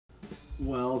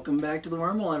Welcome back to the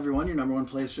Wyrmhole, everyone, your #1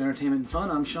 place for entertainment and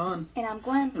fun. I'm Sean. And I'm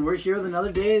Gwen. And we're here with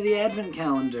another day of the Advent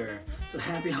calendar. So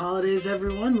happy holidays,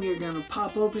 everyone. We are going to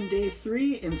pop open day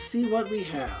 3 and see what we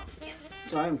have. Yes.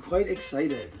 So I'm quite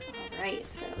excited. Alright,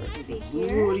 so let's see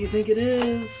here. Ooh, what do you think it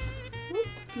is? Ooh,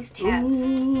 these tabs.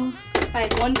 Ooh. If I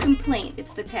had one complaint,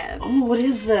 it's the tabs. Oh, what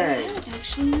is that? I don't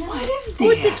actually know. What is that?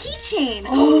 Oh, it's a keychain.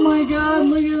 Oh my god,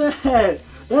 look at that.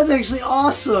 That's actually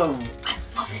awesome. I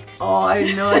love it. Oh, I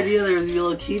had no idea there was a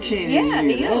little keychain Yeah, in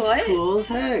here. you know That's what? cool as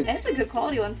heck. And it's a good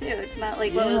quality one, too. It's not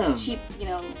like one of those cheap,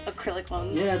 acrylic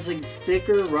ones. Yeah, it's like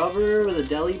thicker rubber with a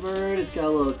deli bird. It's got a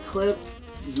little clip.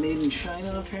 It's made in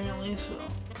China, apparently, so...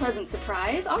 Pleasant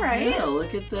surprise. Alright. Yeah,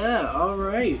 look at that.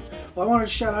 Alright. Well, I wanted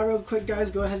to shout out real quick, guys.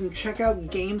 Go ahead and check out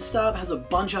GameStop. Has a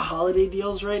bunch of holiday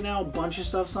deals right now. A bunch of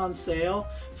stuff's on sale.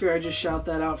 Figure I'd just shout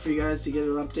that out for you guys to get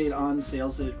an update on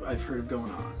sales that I've heard of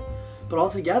going on. But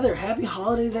altogether, happy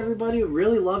holidays, everybody.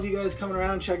 Really love you guys coming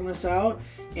around and checking this out.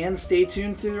 And stay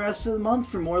tuned through the rest of the month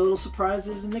for more little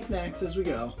surprises and knickknacks as we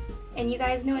go. And you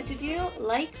guys know what to do.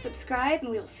 Like, subscribe, and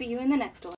we will see you in the next one.